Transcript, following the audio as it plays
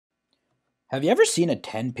Have you ever seen a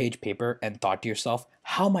 10-page paper and thought to yourself,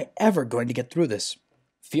 how am I ever going to get through this?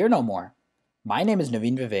 Fear no more. My name is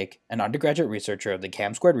Naveen Vivek, an undergraduate researcher of the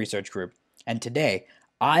CAM² research group, and today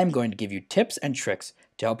I'm going to give you tips and tricks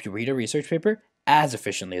to help you read a research paper as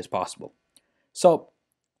efficiently as possible. So,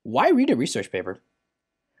 why read a research paper?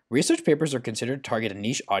 Research papers are considered to target a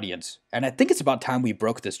niche audience, and I think it's about time we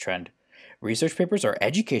broke this trend. Research papers are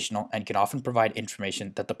educational and can often provide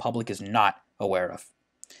information that the public is not aware of.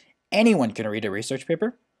 Anyone can read a research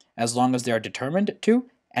paper as long as they are determined to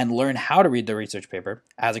and learn how to read the research paper,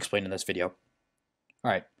 as explained in this video.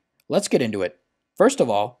 Alright, let's get into it. First of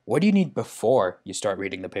all, what do you need before you start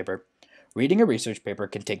reading the paper? Reading a research paper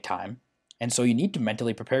can take time, and so you need to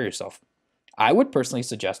mentally prepare yourself. I would personally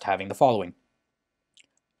suggest having the following: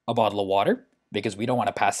 a bottle of water, because we don't want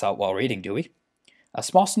to pass out while reading, do we? A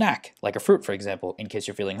small snack, like a fruit for example, in case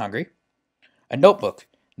you're feeling hungry. A notebook.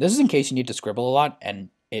 This is in case you need to scribble a lot and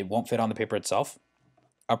it won't fit on the paper itself.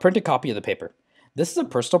 A printed copy of the paper. This is a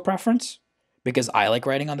personal preference because I like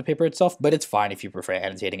writing on the paper itself, but it's fine if you prefer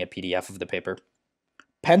annotating a PDF of the paper.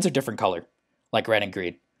 Pens of different color, like red and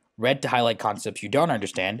green. Red to highlight concepts you don't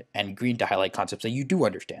understand, and green to highlight concepts that you do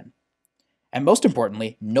understand. And most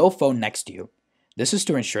importantly, no phone next to you. This is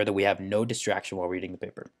to ensure that we have no distraction while reading the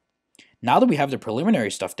paper. Now that we have the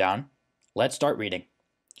preliminary stuff down, let's start reading.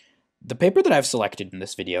 The paper that I've selected in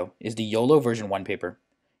this video is the YOLO version 1 paper.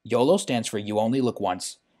 YOLO stands for You Only Look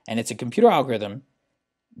Once, and it's a computer algorithm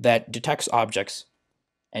that detects objects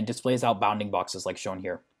and displays out bounding boxes like shown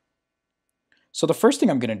here. So the first thing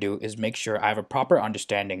I'm going to do is make sure I have a proper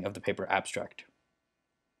understanding of the paper abstract.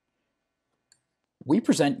 We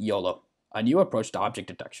present YOLO, a new approach to object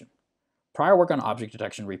detection. Prior work on object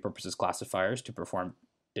detection repurposes classifiers to perform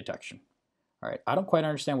detection. Alright, I don't quite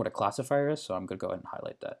understand what a classifier is, so I'm going to go ahead and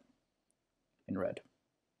highlight that in red.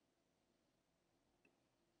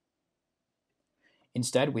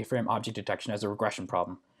 Instead, we frame object detection as a regression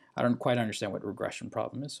problem. I don't quite understand what regression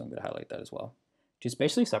problem is, so I'm going to highlight that as well. Just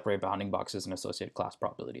basically separate bounding boxes and associated class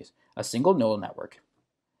probabilities. A single neural network.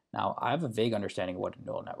 Now, I have a vague understanding of what a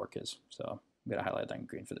neural network is, so I'm going to highlight that in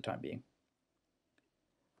green for the time being.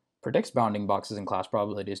 Predicts bounding boxes and class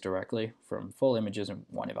probabilities directly from full images in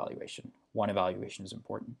one evaluation. One evaluation is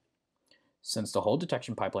important. Since the whole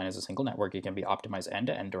detection pipeline is a single network, it can be optimized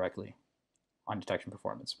end-to-end directly on detection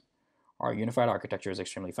performance. Our unified architecture is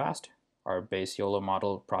extremely fast. Our base YOLO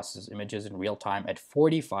model processes images in real time at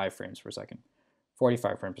 45 frames per second.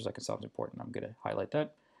 45 frames per second sounds important. I'm going to highlight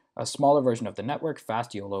that. A smaller version of the network,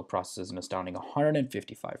 fast YOLO, processes an astounding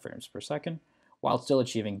 155 frames per second, while still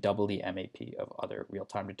achieving double the MAP of other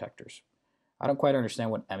real-time detectors. I don't quite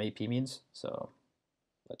understand what MAP means, so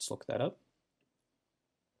let's look that up.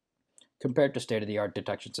 Compared to state-of-the-art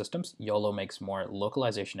detection systems, YOLO makes more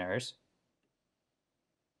localization errors,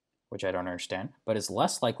 which I don't understand, but is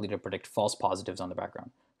less likely to predict false positives on the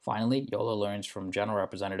background. Finally, YOLO learns from general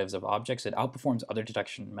representatives of objects. It outperforms other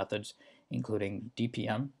detection methods, including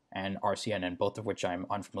DPM and RCNN, both of which I'm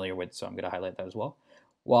unfamiliar with, so I'm going to highlight that as well,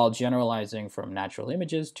 while generalizing from natural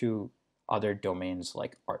images to other domains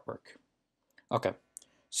like artwork. Okay,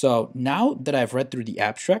 so now that I've read through the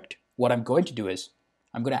abstract, what I'm going to do is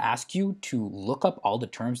I'm going to ask you to look up all the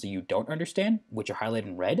terms that you don't understand, which are highlighted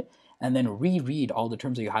in red, and then reread all the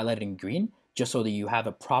terms that you highlighted in green, just so that you have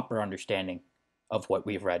a proper understanding of what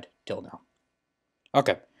we've read till now.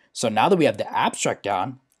 Okay, so now that we have the abstract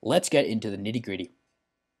down, let's get into the nitty-gritty.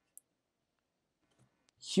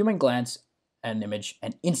 Human glance at an image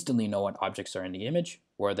and instantly know what objects are in the image,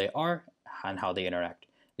 where they are, and how they interact.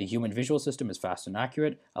 The human visual system is fast and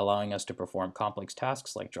accurate, allowing us to perform complex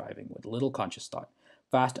tasks like driving with little conscious thought.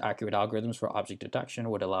 Fast, accurate algorithms for object detection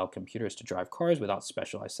would allow computers to drive cars without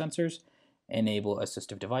specialized sensors, enable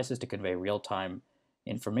assistive devices to convey real-time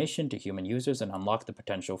information to human users, and unlock the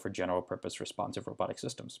potential for general-purpose responsive robotic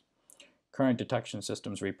systems. Current detection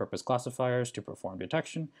systems repurpose classifiers to perform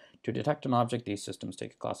detection. To detect an object, these systems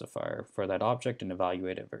take a classifier for that object and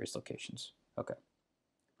evaluate it at various locations. Okay,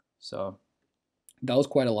 so that was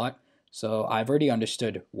quite a lot. So I've already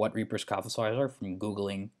understood what repurpose classifiers are from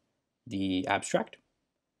Googling the abstract.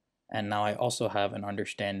 And now I also have an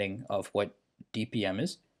understanding of what DPM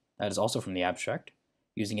is. That is also from the abstract,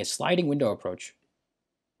 using a sliding window approach,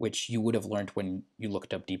 which you would have learned when you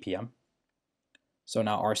looked up DPM. So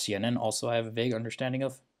now RCNN also I have a vague understanding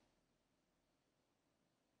of.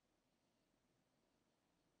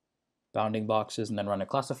 Bounding boxes, and then run a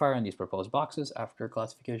classifier on these proposed boxes. After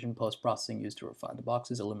classification, post-processing used to refine the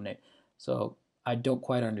boxes, eliminate. So I don't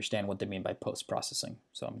quite understand what they mean by post-processing,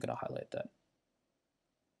 so I'm going to highlight that.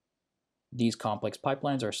 These complex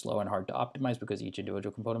pipelines are slow and hard to optimize because each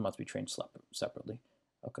individual component must be trained separately.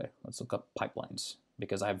 Okay, Let's look up pipelines,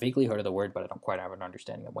 because I've vaguely heard of the word, but I don't quite have an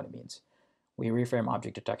understanding of what it means. We reframe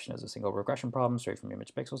object detection as a single regression problem, straight from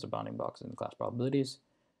image pixels to bounding boxes and class probabilities.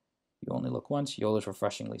 You only look once. YOLO is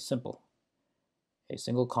refreshingly simple. A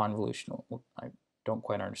single convolutional, I don't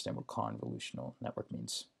quite understand what convolutional network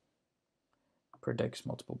means. Predicts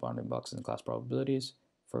multiple bounding boxes and class probabilities.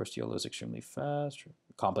 First, YOLO is extremely fast.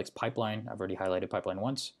 Complex pipeline, I've already highlighted pipeline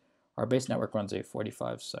once. Our base network runs a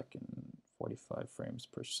 45 frames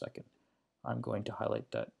per second. I'm going to highlight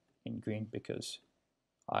that in green because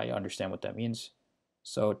I understand what that means.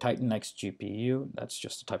 So Titan X GPU, that's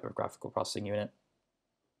just a type of graphical processing unit.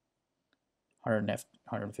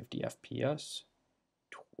 150 FPS,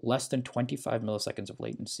 less than 25 milliseconds of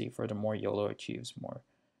latency. Furthermore, YOLO achieves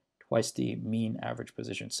twice the mean average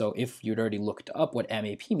position. So if you'd already looked up what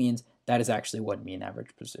MAP means, that is actually what mean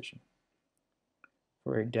average position.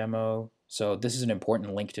 For a demo, so this is an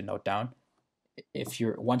important link to note down.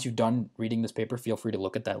 Once you've done reading this paper, feel free to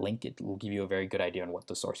look at that link. It will give you a very good idea on what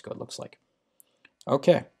the source code looks like.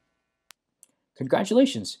 Okay.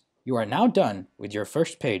 Congratulations. You are now done with your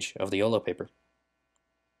first page of the YOLO paper.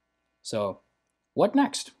 So what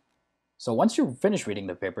next? So once you're finished reading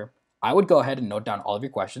the paper, I would go ahead and note down all of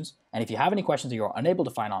your questions. And if you have any questions that you're unable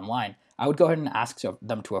to find online, I would go ahead and ask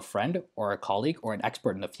them to a friend or a colleague or an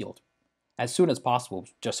expert in the field as soon as possible,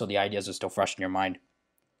 just so the ideas are still fresh in your mind.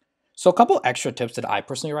 So a couple extra tips that I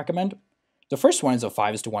personally recommend. The first one is a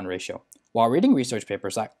 5:1 ratio. While reading research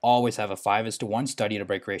papers, I always have a 5:1 study to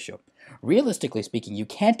break ratio. Realistically speaking, you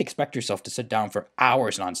can't expect yourself to sit down for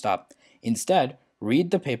hours nonstop. Instead, read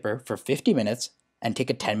the paper for 50 minutes and take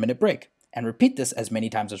a 10-minute break, and repeat this as many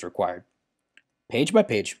times as required. Page by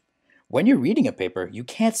page. When you're reading a paper, you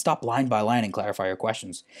can't stop line by line and clarify your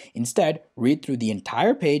questions. Instead, read through the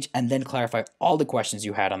entire page and then clarify all the questions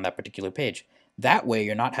you had on that particular page. That way,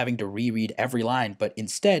 you're not having to reread every line, but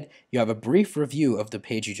instead, you have a brief review of the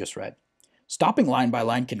page you just read. Stopping line by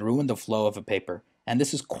line can ruin the flow of a paper, and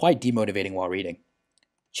this is quite demotivating while reading.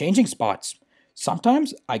 Changing spots.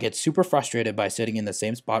 Sometimes I get super frustrated by sitting in the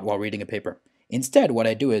same spot while reading a paper. Instead, what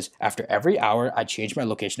I do is, after every hour, I change my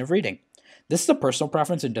location of reading. This is a personal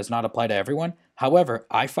preference and does not apply to everyone. However,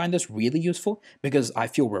 I find this really useful because I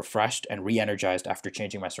feel refreshed and re-energized after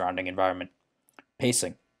changing my surrounding environment.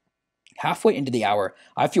 Pacing. Halfway into the hour,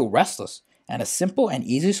 I feel restless, and a simple and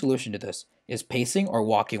easy solution to this is pacing or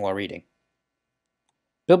walking while reading.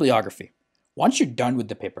 Bibliography. Once you're done with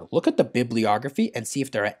the paper, look at the bibliography and see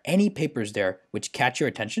if there are any papers there which catch your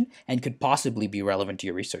attention and could possibly be relevant to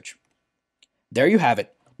your research. There you have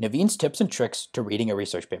it, Naveen's tips and tricks to reading a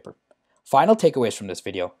research paper. Final takeaways from this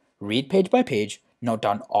video: read page by page, note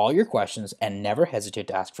down all your questions, and never hesitate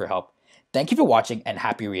to ask for help. Thank you for watching and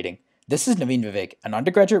happy reading. This is Naveen Vivek, an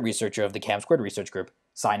undergraduate researcher of the CAM² Research Group,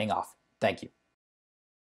 signing off. Thank you.